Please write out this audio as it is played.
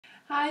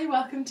Hi,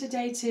 welcome to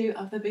day 2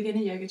 of the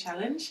Beginner Yoga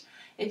Challenge.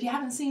 If you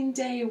haven't seen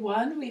day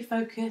 1, we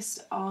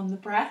focused on the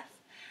breath.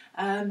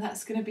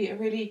 That's going to be a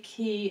really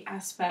key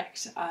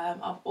aspect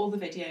of all the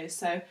videos.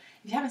 So if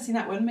you haven't seen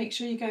that one, make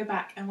sure you go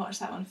back and watch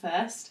that one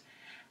first.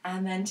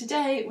 And then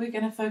today we're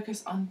going to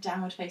focus on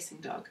downward facing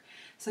dog.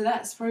 So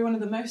that's probably one of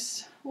the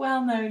most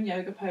well-known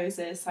yoga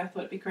poses, so I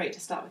thought it'd be great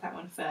to start with that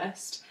one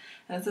first.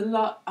 And there's a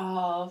lot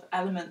of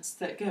elements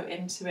that go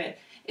into it.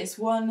 It's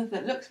one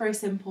that looks very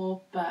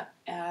simple, but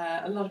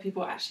a lot of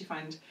people actually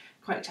find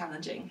quite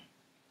challenging.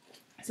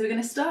 So we're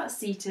going to start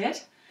seated.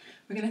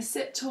 We're going to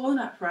sit tall and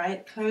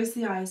upright, close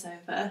the eyes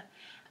over,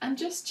 and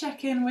just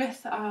check in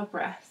with our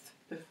breath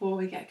before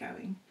we get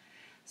going.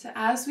 So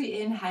as we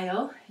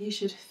inhale, you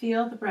should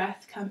feel the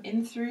breath come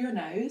in through your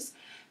nose,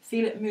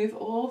 feel it move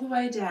all the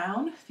way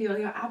down, feel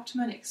your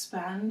abdomen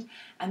expand,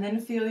 and then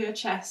feel your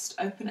chest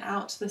open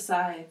out to the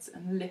sides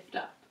and lift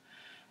up.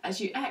 As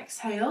you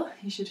exhale,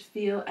 you should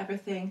feel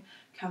everything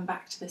come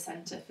back to the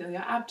centre. Feel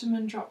your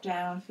abdomen drop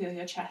down, feel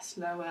your chest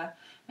lower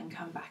and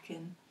come back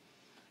in.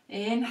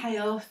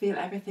 Inhale, feel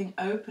everything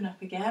open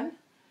up again,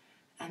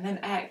 and then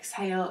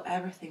exhale,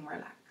 everything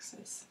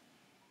relaxes.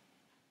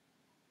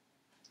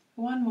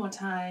 One more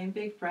time,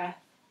 big breath.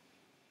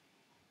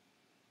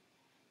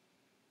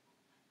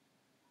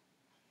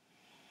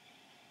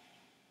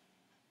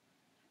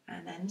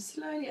 And then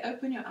slowly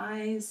open your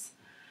eyes.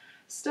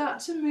 Start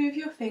to move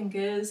your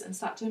fingers and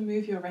start to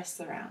move your wrists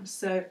around.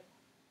 So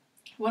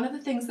one of the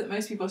things that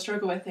most people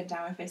struggle with in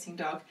downward facing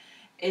dog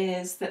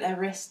is that their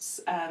wrists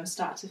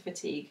start to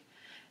fatigue.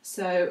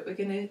 So we're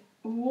going to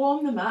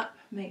warm them up,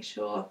 make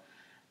sure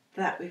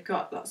that we've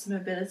got lots of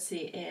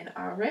mobility in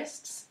our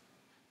wrists.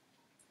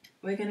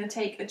 We're going to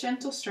take a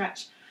gentle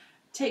stretch.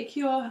 Take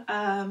your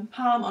palm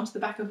onto the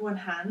back of one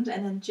hand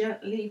and then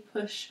gently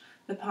push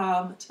the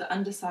palm to the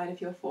underside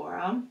of your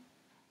forearm.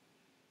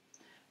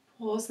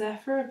 Pause there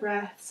for a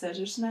breath, so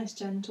just a nice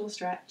gentle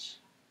stretch.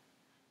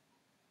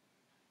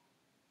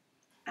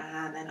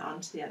 And then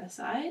onto the other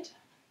side.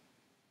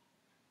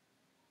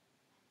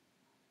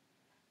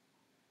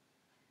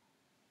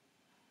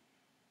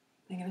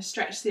 You're going to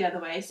stretch the other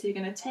way, so you're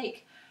going to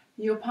take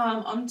your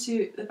palm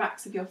onto the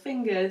backs of your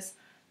fingers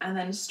and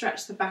then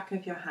stretch the back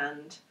of your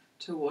hand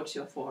towards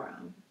your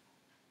forearm.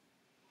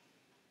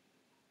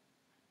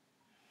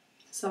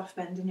 Soft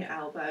bend in your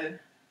elbow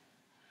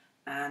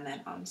and then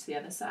onto the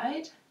other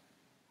side.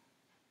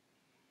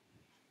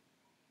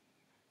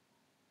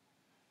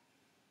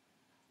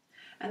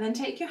 And then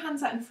take your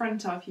hands out in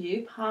front of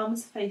you,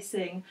 palms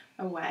facing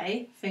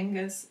away,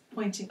 fingers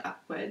pointing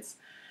upwards,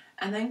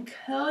 and then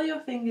curl your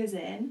fingers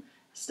in,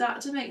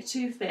 start to make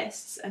 2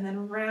 fists and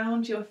then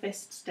round your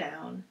fists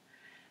down.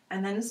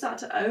 And then start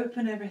to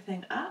open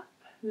everything up,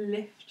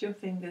 lift your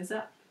fingers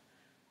up,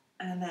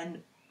 and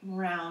then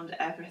round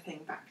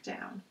everything back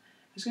down.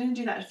 I'm just going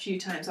to do that a few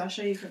times. I'll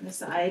show you from the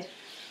side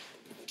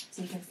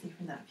so you can see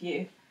from that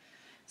view.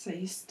 So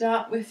you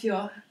start with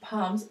your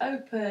palms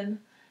open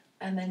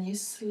and then you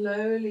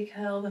slowly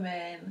curl them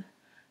in,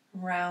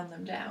 round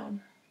them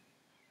down,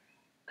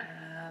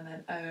 and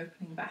then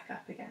opening back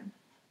up again.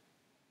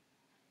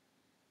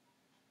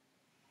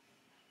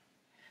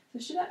 So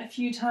do that a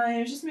few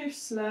times, just move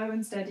slow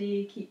and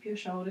steady, keep your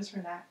shoulders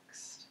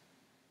relaxed.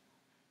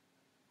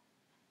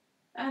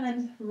 And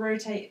then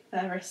rotate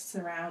the wrists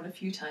around a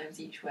few times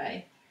each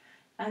way.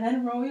 And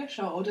then roll your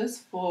shoulders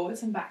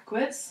forwards and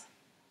backwards.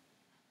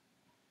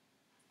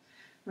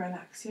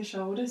 Relax your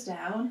shoulders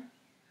down.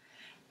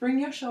 Bring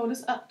your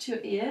shoulders up to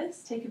your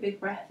ears, take a big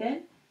breath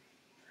in.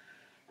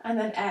 And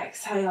then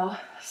exhale,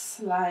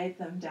 slide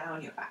them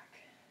down your back.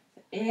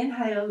 So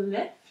inhale,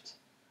 lift.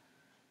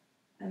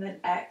 And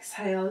then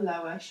exhale,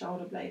 lower,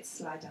 shoulder blades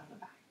slide down the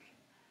back.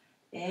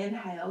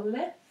 Inhale,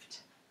 lift.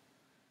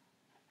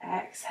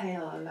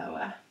 Exhale,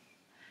 lower.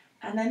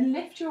 And then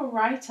lift your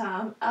right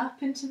arm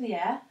up into the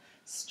air.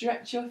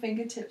 Stretch your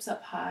fingertips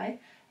up high.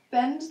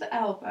 Bend the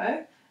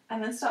elbow.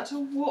 And then start to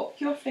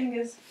walk your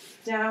fingers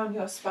down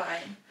your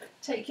spine.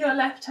 Take your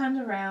left hand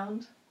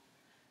around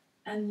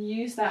and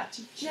use that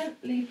to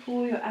gently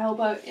pull your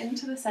elbow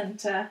into the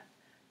centre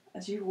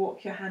as you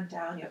walk your hand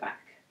down your back.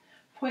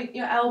 Point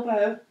your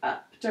elbow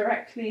up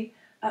directly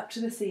up to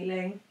the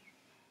ceiling.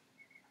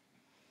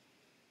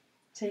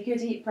 Take a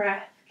deep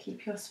breath,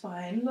 keep your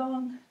spine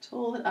long,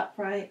 tall and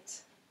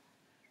upright,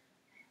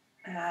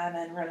 and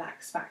then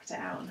relax back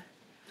down.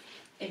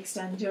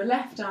 Extend your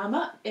left arm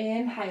up,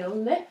 inhale,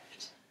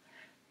 lift.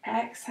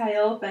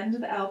 Exhale, bend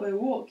the elbow,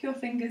 walk your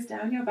fingers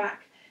down your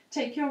back.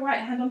 Take your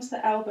right hand onto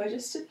the elbow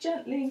just to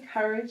gently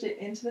encourage it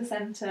into the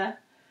centre,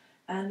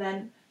 and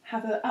then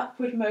have an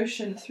upward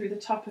motion through the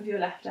top of your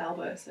left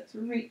elbow, so it's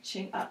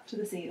reaching up to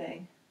the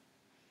ceiling.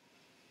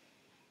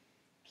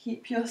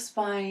 Keep your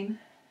spine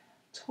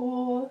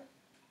tall,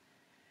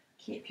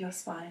 keep your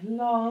spine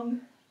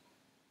long,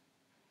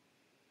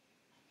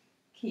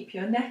 keep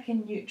your neck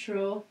in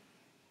neutral,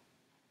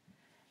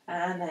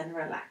 and then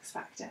relax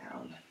back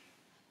down.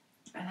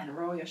 And then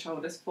roll your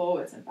shoulders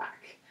forwards and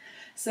back.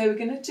 So we're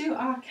going to do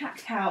our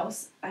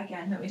cat-cows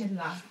again that we did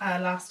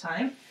last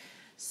time.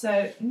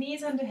 So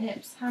knees under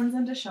hips, hands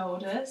under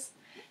shoulders.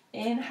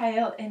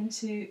 Inhale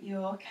into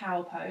your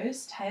cow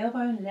pose,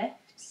 tailbone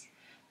lifts,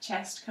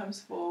 chest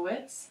comes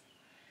forwards.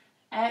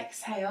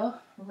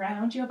 Exhale,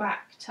 round your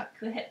back, tuck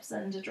the hips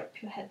under,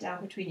 drop your head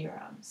down between your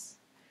arms.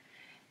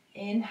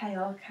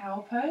 Inhale,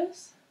 cow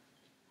pose.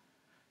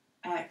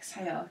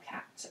 Exhale,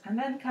 cat. And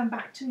then come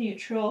back to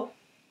neutral.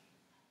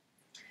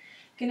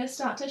 Going to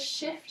start to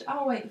shift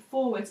our weight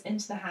forwards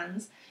into the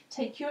hands.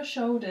 Take your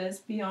shoulders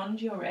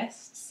beyond your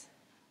wrists.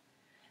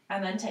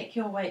 And then take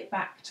your weight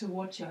back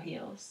towards your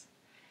heels.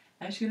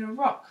 And you're going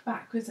to rock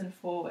backwards and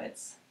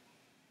forwards.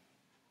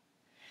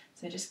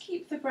 So just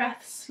keep the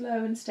breath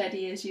slow and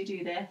steady as you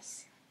do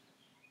this.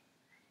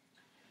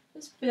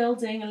 Just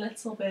building a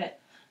little bit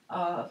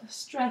of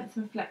strength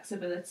and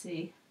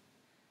flexibility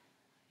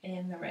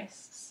in the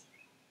wrists.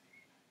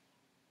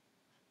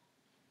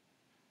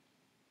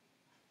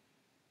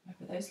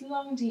 With those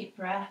long deep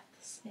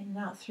breaths in and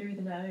out through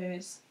the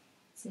nose.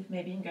 See if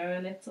maybe you can go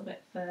a little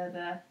bit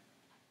further.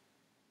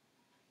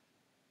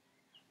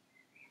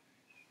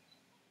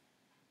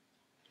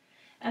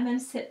 And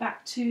then sit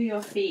back to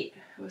your feet.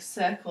 We'll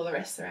circle the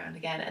wrists around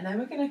again, and then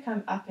we're going to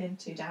come up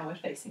into downward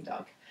facing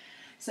dog.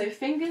 So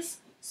fingers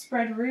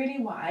spread really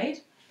wide.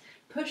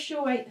 Push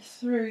your weight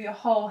through your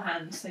whole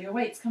hand. So your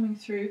weight's coming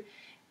through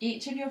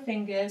each of your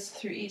fingers,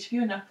 through each of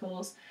your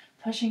knuckles,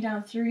 pushing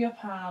down through your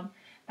palm,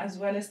 as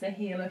well as the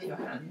heel of your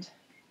hand.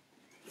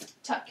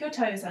 Tuck your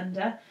toes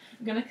under.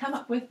 I'm going to come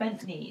up with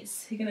bent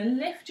knees. You're going to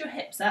lift your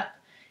hips up.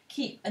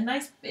 Keep a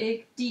nice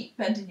big deep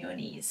bend in your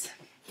knees.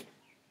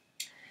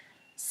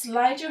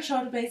 Slide your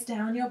shoulder blades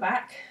down your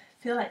back.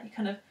 Feel like you're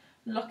kind of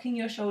locking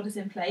your shoulders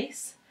in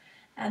place.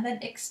 And then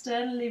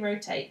externally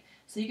rotate.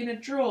 So you're going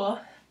to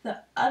draw the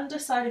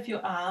underside of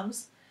your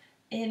arms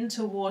in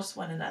towards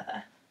one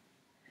another.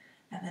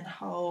 And then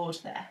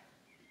hold there.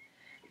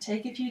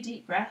 Take a few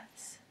deep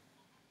breaths.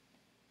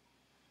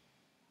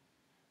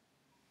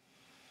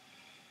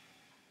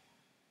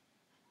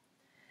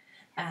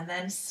 And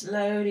then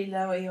slowly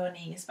lower your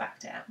knees back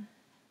down.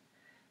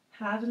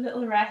 Have a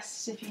little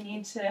rest if you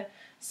need to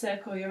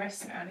circle your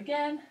wrists around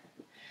again.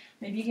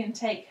 Maybe you can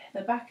take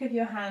the back of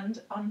your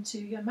hand onto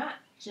your mat,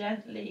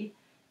 gently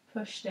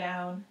push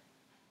down.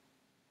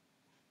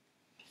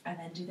 And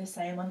then do the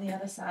same on the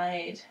other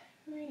side.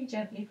 Really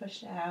gently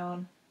push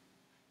down.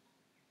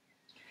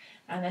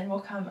 And then we'll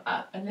come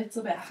up a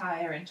little bit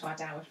higher into our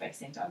downward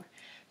facing dog.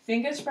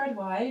 Fingers spread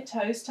wide,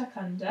 toes tuck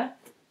under.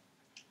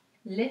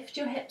 Lift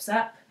your hips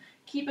up.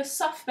 Keep a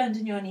soft bend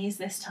in your knees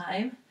this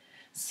time.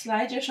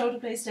 Slide your shoulder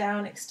blades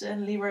down,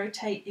 externally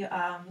rotate your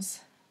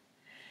arms.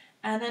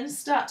 And then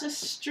start to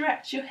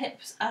stretch your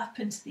hips up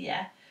into the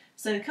air.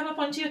 So come up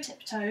onto your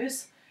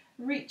tiptoes.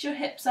 Reach your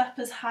hips up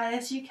as high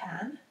as you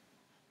can.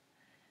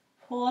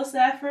 Pause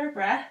there for a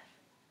breath.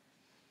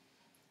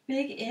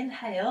 Big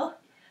inhale.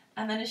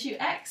 And then as you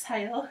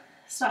exhale,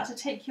 start to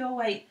take your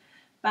weight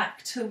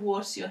back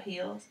towards your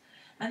heels.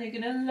 And you're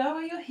going to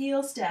lower your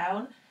heels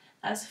down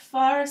as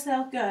far as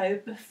they'll go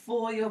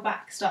before your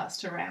back starts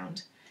to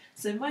round.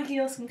 So my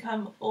heels can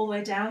come all the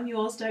way down,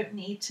 yours don't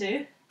need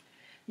to.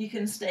 You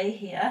can stay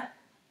here.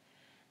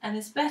 And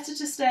it's better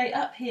to stay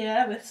up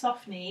here with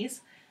soft knees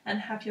and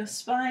have your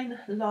spine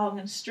long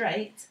and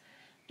straight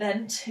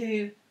than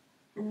to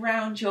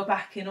round your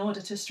back in order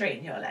to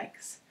straighten your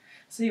legs.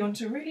 So you want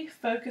to really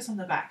focus on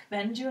the back,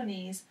 bend your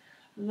knees,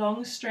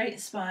 long straight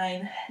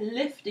spine,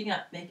 lifting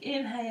up, big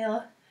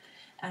inhale,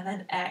 and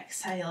then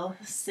exhale,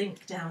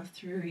 sink down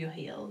through your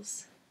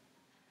heels.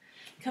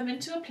 Come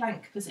into a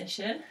plank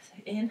position, so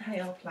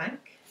inhale,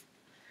 plank.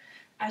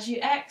 As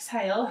you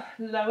exhale,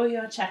 lower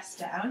your chest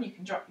down. You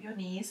can drop your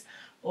knees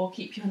or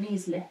keep your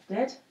knees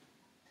lifted.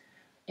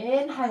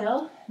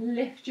 Inhale,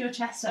 lift your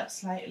chest up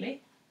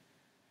slightly.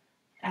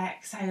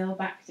 Exhale,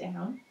 back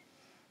down.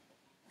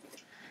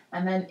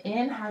 And then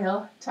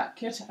inhale,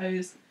 tuck your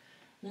toes,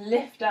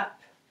 lift up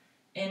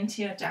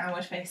into your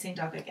downward facing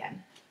dog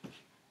again.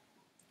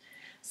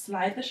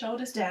 Slide the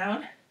shoulders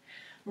down,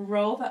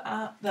 roll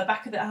the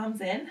back of the arms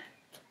in,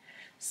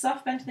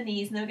 soft bend to the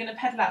knees, and then we're going to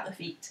pedal out the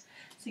feet.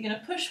 So you're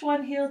going to push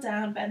one heel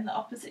down, bend the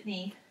opposite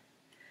knee,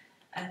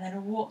 and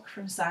then walk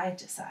from side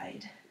to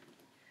side.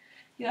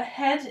 Your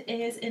head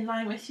is in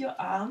line with your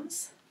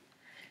arms,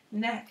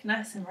 neck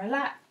nice and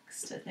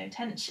relaxed, there's no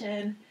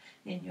tension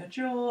in your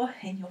jaw,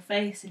 in your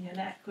face, in your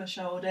neck or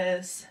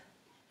shoulders.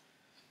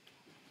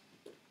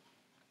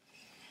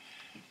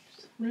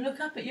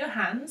 Look up at your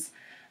hands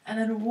and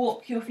then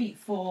walk your feet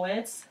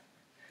forwards.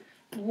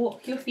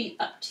 Walk your feet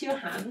up to your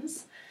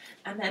hands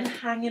and then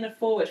hang in a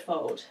forward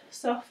fold.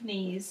 Soft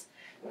knees,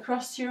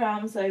 cross your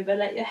arms over,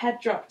 let your head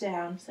drop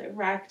down, so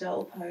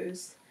ragdoll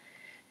pose.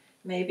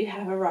 Maybe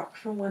have a rock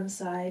from one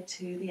side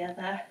to the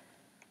other.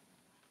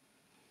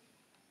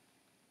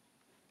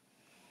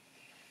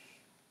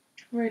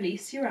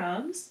 Release your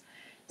arms,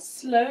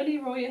 slowly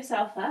roll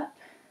yourself up.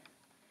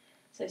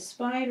 So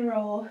spine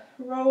roll,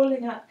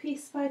 rolling up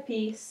piece by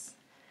piece.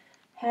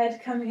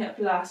 Head coming up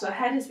last. Our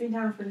head has been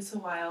down for a little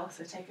while,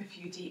 so take a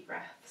few deep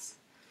breaths.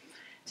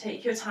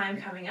 Take your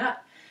time coming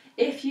up.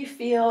 If you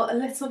feel a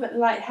little bit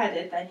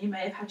lightheaded, then you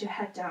may have had your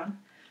head down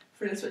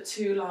for a little bit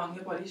too long.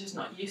 Your body's just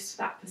not used to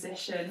that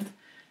position.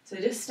 So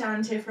just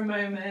stand here for a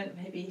moment,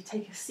 maybe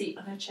take a seat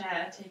on a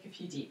chair, take a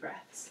few deep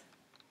breaths.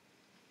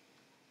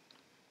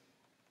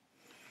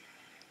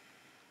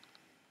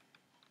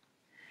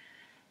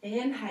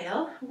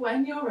 Inhale.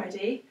 When you're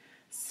ready,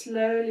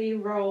 slowly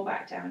roll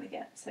back down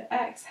again. So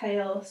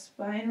exhale,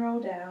 spine roll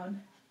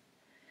down.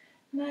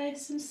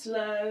 Nice and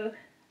slow.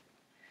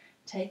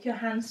 Take your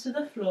hands to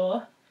the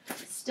floor.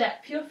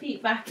 Step your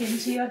feet back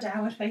into your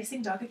downward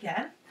facing dog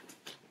again.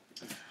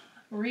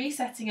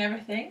 Resetting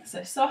everything.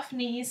 So soft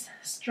knees,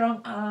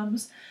 strong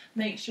arms.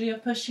 Make sure you're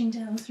pushing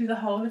down through the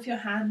whole of your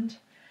hand.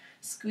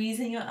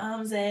 Squeezing your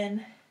arms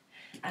in.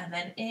 And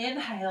then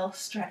inhale,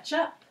 stretch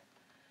up.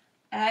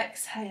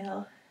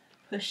 Exhale,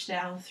 push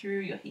down through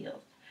your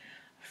heels.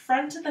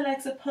 Front of the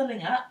legs are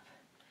pulling up,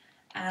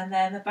 and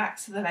then the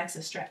backs of the legs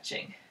are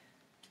stretching.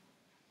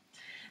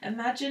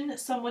 Imagine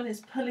someone is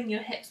pulling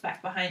your hips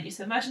back behind you.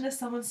 So imagine there's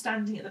someone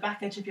standing at the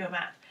back edge of your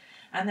mat,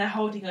 and they're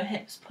holding your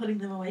hips, pulling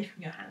them away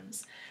from your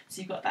hands.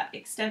 So you've got that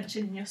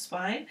extension in your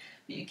spine,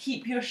 but you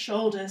keep your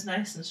shoulders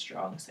nice and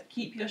strong. So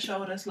keep your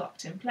shoulders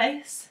locked in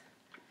place.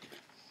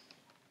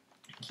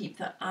 Keep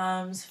the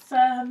arms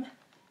firm.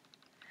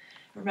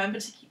 Remember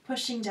to keep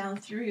pushing down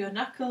through your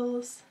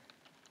knuckles.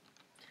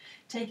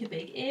 Take a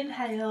big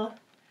inhale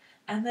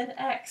and then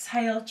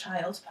exhale,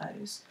 child's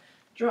pose.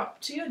 Drop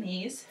to your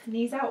knees,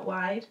 knees out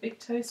wide, big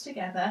toes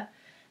together.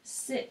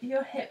 Sit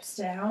your hips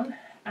down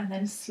and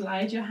then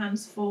slide your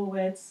hands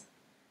forwards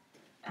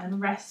and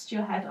rest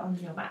your head on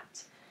your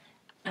mat.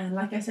 And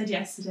like I said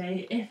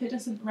yesterday, if it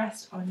doesn't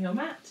rest on your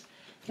mat,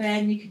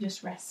 then you can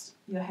just rest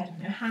your head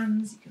on your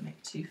hands. You can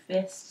make two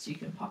fists, you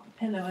can pop a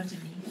pillow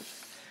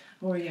underneath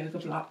or a yoga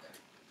block.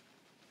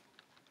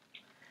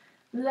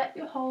 Let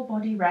your whole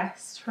body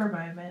rest for a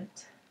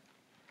moment.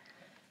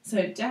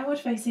 So downward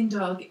facing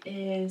dog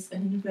is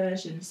an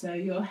inversion, so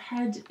your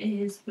head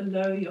is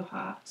below your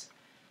heart.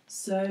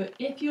 So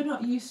if you're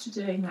not used to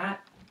doing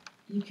that,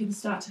 you can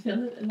start to feel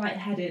a little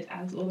lightheaded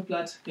as all the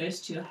blood goes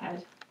to your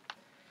head.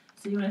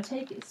 So you want to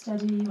take it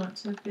steady, you want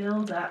to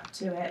build up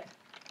to it.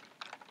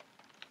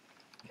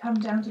 Come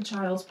down to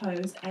child's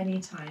pose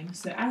anytime.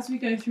 So as we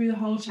go through the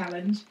whole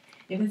challenge,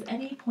 if there's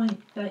any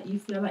point that you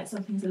feel like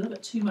something's a little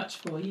bit too much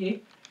for you,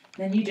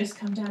 then you just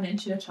come down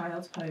into your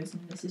child's pose,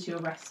 and this is your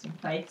resting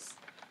place.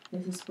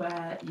 This is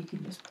where you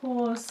can just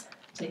pause,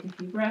 take a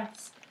few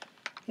breaths,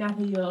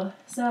 gather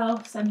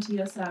yourself, center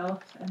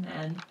yourself, and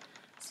then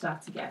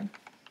start again.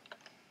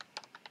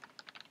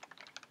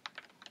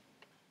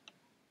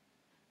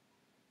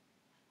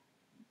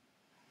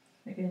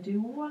 We're going to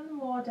do one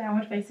more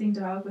downward facing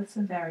dog with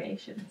some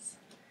variations.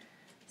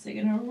 So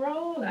you're going to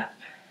roll up,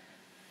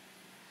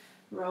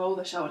 roll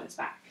the shoulders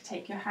back,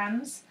 take your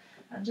hands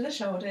under the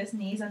shoulders,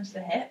 knees under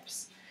the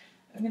hips.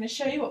 I'm going to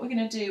show you what we're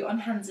going to do on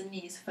hands and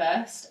knees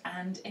first,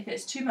 and if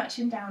it's too much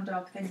in down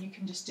dog, then you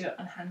can just do it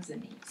on hands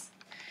and knees.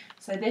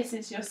 So this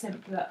is your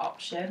simpler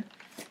option.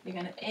 You're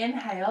going to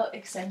inhale,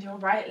 extend your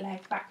right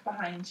leg back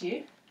behind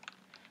you.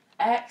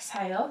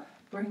 Exhale,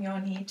 bring your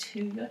knee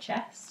to your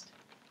chest.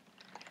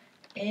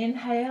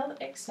 Inhale,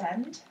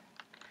 extend.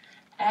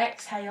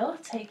 Exhale,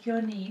 take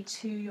your knee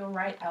to your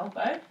right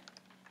elbow.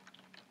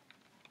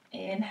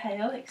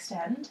 Inhale,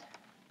 extend.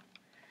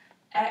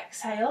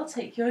 Exhale,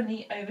 take your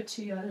knee over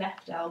to your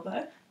left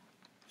elbow.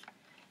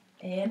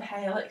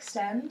 Inhale,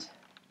 extend.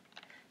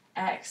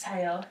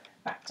 Exhale,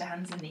 back to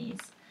hands and knees,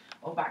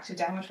 or back to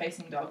downward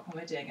facing dog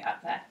when we're doing it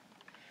up there.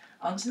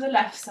 Onto the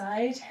left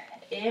side,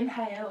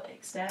 inhale,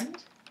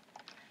 extend.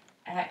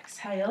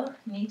 Exhale,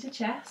 knee to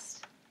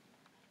chest.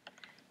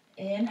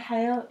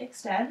 Inhale,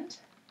 extend.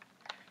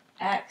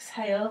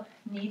 Exhale,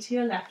 knee to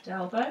your left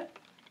elbow.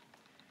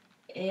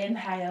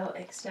 Inhale,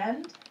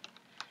 extend.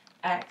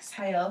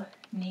 Exhale,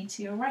 knee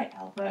to your right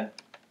elbow.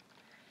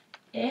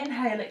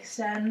 Inhale,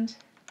 extend.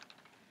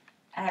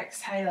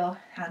 Exhale,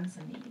 hands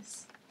and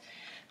knees.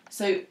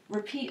 So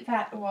repeat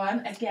that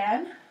one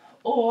again,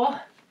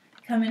 or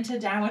come into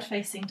downward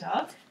facing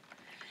dog.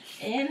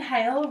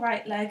 Inhale,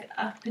 right leg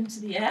up into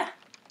the air.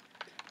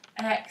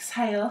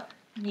 Exhale,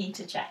 knee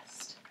to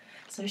chest.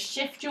 So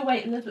shift your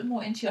weight a little bit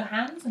more into your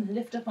hands and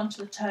lift up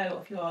onto the toe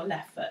of your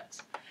left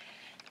foot.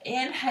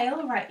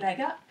 Inhale, right leg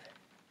up.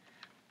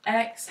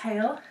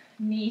 Exhale,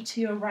 knee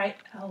to your right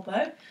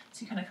elbow.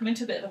 So you kind of come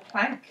into a bit of a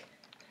plank.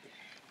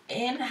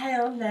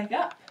 Inhale, leg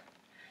up.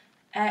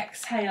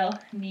 Exhale,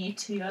 knee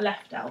to your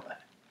left elbow.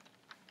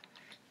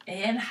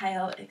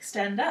 Inhale,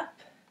 extend up.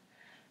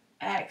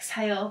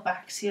 Exhale,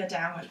 back to your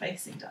downward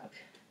facing dog.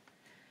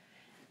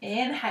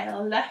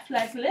 Inhale, left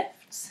leg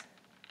lifts.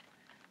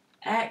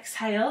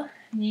 Exhale,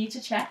 knee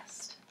to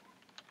chest.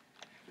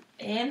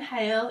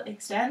 Inhale,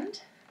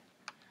 extend.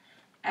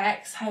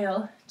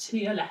 Exhale to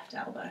your left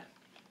elbow.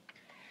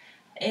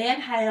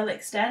 Inhale,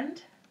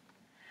 extend.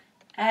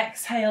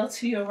 Exhale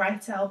to your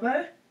right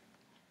elbow.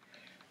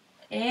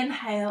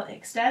 Inhale,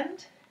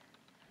 extend.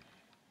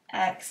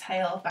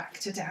 Exhale, back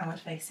to downward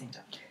facing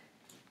dog.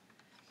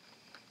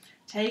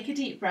 Take a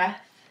deep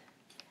breath.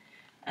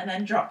 and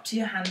then drop to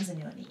your hands and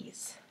your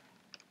knees.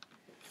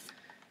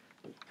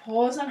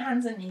 Pause on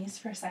hands and knees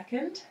for a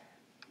second.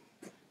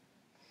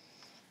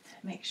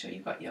 Make sure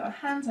you've got your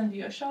hands under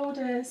your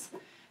shoulders,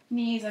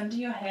 knees under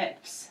your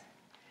hips.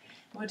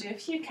 We'll do a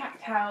few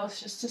cat-cows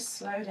just to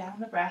slow down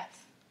the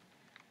breath.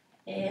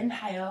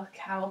 Inhale,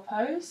 cow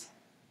pose.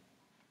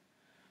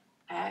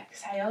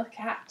 Exhale,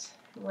 cat,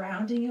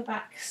 rounding your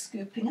back,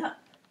 scooping up.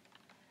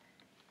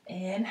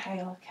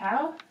 Inhale,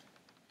 cow.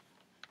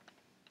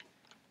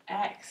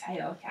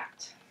 Exhale,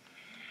 cat.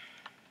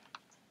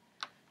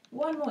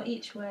 One more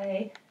each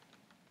way.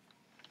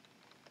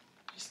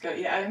 Just go at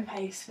your own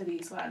pace for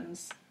these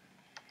ones.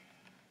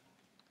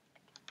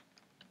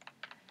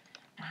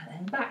 And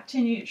then back to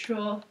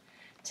neutral.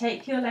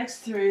 Take your legs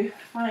through,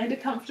 find a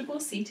comfortable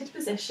seated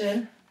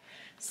position.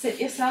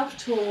 Sit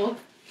yourself tall,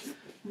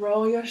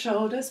 roll your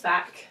shoulders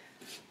back.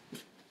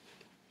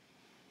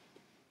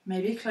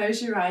 Maybe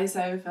close your eyes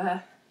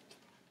over.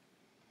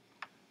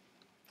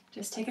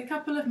 Just take a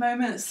couple of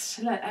moments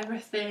to let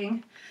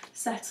everything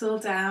settle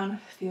down.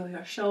 Feel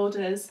your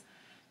shoulders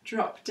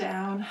drop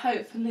down.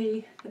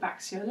 Hopefully the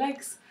backs of your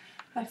legs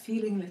are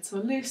feeling a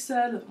little looser,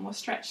 a little more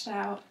stretched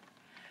out.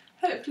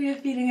 Hopefully you're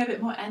feeling a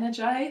bit more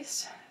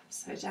energized.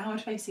 So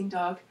downward facing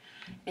dog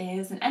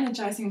is an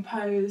energizing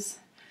pose,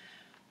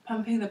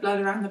 pumping the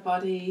blood around the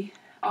body,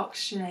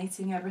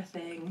 oxygenating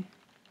everything.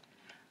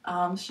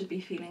 Arms should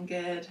be feeling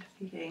good,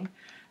 feeling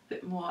a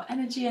bit more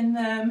energy in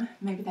them.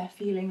 Maybe they're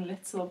feeling a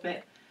little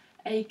bit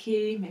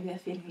achy, maybe they're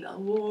feeling a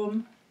little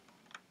warm.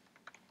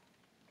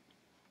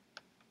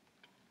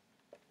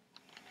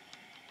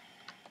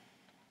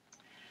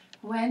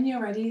 When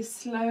you're ready,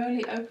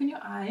 slowly open your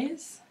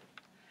eyes.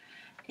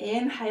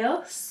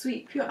 Inhale,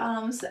 sweep your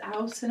arms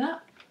out and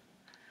up.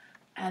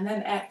 And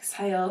then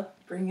exhale,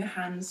 bring your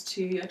hands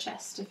to your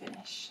chest to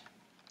finish.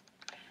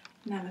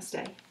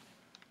 Namaste.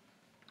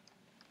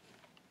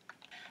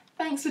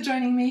 Thanks for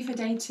joining me for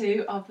day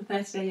 2 of the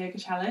 30-day yoga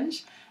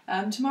challenge.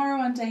 Tomorrow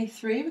on day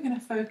 3, we're going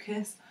to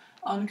focus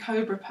on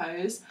cobra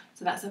pose.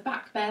 So that's a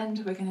back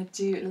bend. We're going to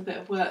do a little bit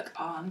of work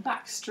on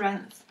back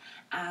strength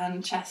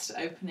and chest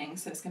opening.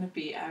 So it's going to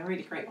be a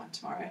really great one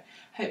tomorrow.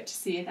 Hope to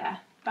see you there.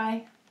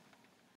 Bye.